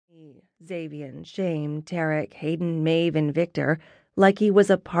Xavier, Shame, Tarek, Hayden, Maeve, and Victor, like he was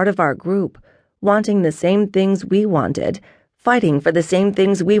a part of our group, wanting the same things we wanted, fighting for the same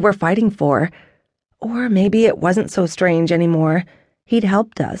things we were fighting for. Or maybe it wasn't so strange anymore. He'd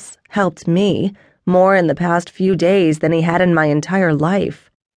helped us, helped me, more in the past few days than he had in my entire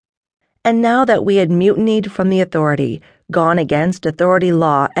life. And now that we had mutinied from the Authority, gone against Authority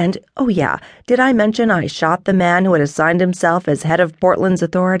law, and, oh yeah, did I mention I shot the man who had assigned himself as head of Portland's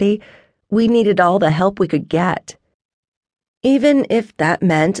Authority? We needed all the help we could get. Even if that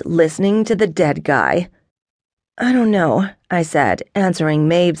meant listening to the dead guy. I don't know, I said, answering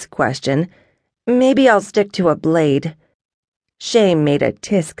Maeve's question. Maybe I'll stick to a blade. Shame made a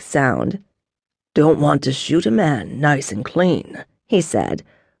tisk sound. Don't want to shoot a man nice and clean, he said,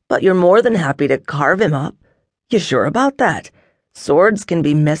 but you're more than happy to carve him up. You sure about that? Swords can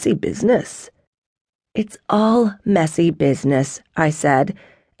be messy business. It's all messy business, I said,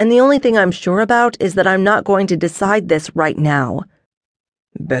 and the only thing I'm sure about is that I'm not going to decide this right now.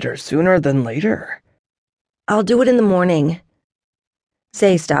 Better sooner than later. I'll do it in the morning.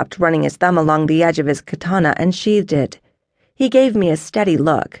 Zay stopped running his thumb along the edge of his katana and sheathed it. He gave me a steady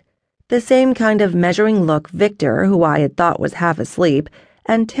look, the same kind of measuring look Victor, who I had thought was half asleep,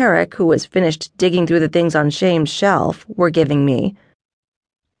 and Tarek, who was finished digging through the things on Shame's shelf, were giving me.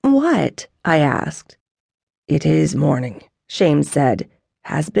 What? I asked. It is morning, Shame said.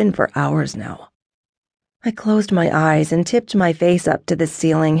 Has been for hours now. I closed my eyes and tipped my face up to the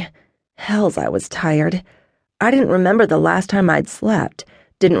ceiling. Hells, I was tired. I didn't remember the last time I'd slept,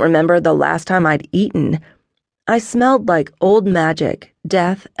 didn't remember the last time I'd eaten. I smelled like old magic,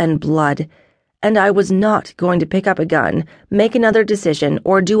 death, and blood, and I was not going to pick up a gun, make another decision,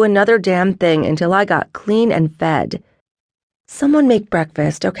 or do another damn thing until I got clean and fed. Someone make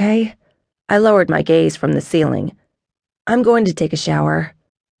breakfast, okay? I lowered my gaze from the ceiling. I'm going to take a shower.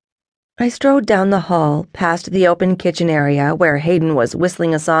 I strode down the hall, past the open kitchen area where Hayden was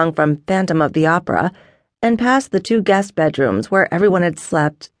whistling a song from Phantom of the Opera, and past the 2 guest bedrooms where everyone had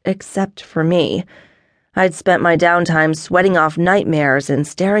slept, except for me. I'd spent my downtime sweating off nightmares and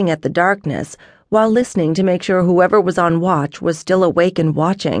staring at the darkness while listening to make sure whoever was on watch was still awake and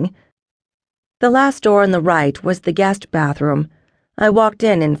watching. The last door on the right was the guest bathroom. I walked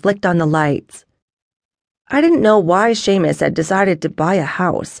in and flicked on the lights. I didn't know why Seamus had decided to buy a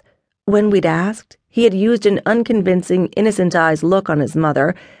house. When we'd asked, he had used an unconvincing, innocent-eyed look on his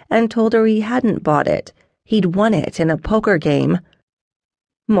mother and told her he hadn't bought it. He'd won it in a poker game.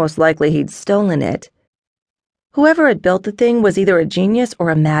 Most likely he'd stolen it. Whoever had built the thing was either a genius or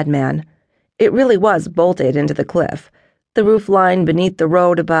a madman. It really was bolted into the cliff, the roof line beneath the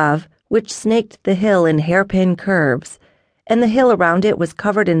road above, which snaked the hill in hairpin curves, and the hill around it was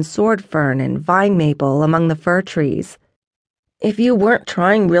covered in sword fern and vine maple among the fir trees. If you weren't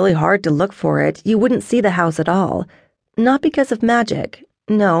trying really hard to look for it, you wouldn't see the house at all. Not because of magic.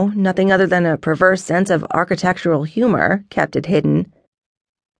 No, nothing other than a perverse sense of architectural humor kept it hidden.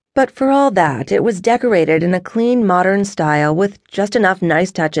 But for all that, it was decorated in a clean, modern style with just enough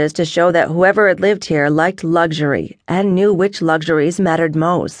nice touches to show that whoever had lived here liked luxury and knew which luxuries mattered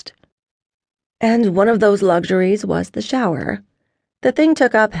most. And one of those luxuries was the shower. The thing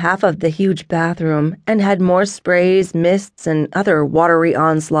took up half of the huge bathroom and had more sprays, mists, and other watery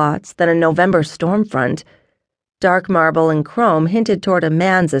onslaughts than a November storm front. Dark marble and chrome hinted toward a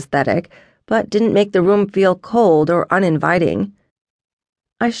man's aesthetic, but didn't make the room feel cold or uninviting.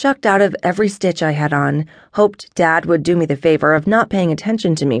 I shucked out of every stitch I had on, hoped Dad would do me the favor of not paying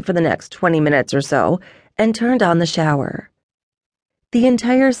attention to me for the next 20 minutes or so, and turned on the shower. The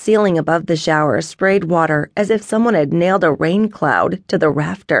entire ceiling above the shower sprayed water as if someone had nailed a rain cloud to the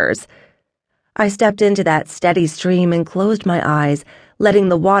rafters. I stepped into that steady stream and closed my eyes, letting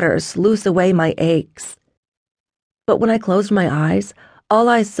the water sluice away my aches. But when I closed my eyes, all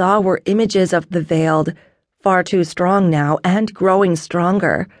I saw were images of the Veiled, far too strong now and growing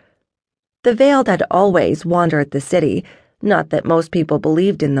stronger. The Veiled had always wandered the city, not that most people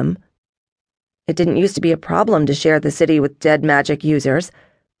believed in them. It didn't used to be a problem to share the city with dead magic users,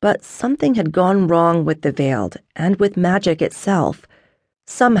 but something had gone wrong with the Veiled and with magic itself.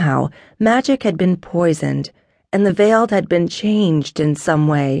 Somehow, magic had been poisoned, and the Veiled had been changed in some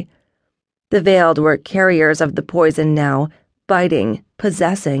way. The Veiled were carriers of the poison now, biting,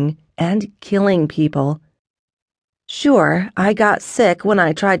 possessing, and killing people. Sure, I got sick when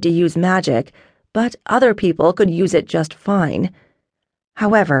I tried to use magic, but other people could use it just fine.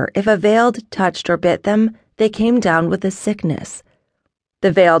 However, if a Veiled touched or bit them, they came down with a sickness.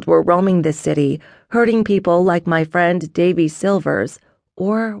 The Veiled were roaming the city, hurting people like my friend Davy Silvers,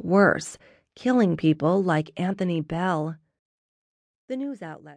 or worse, killing people like Anthony Bell. The news outlet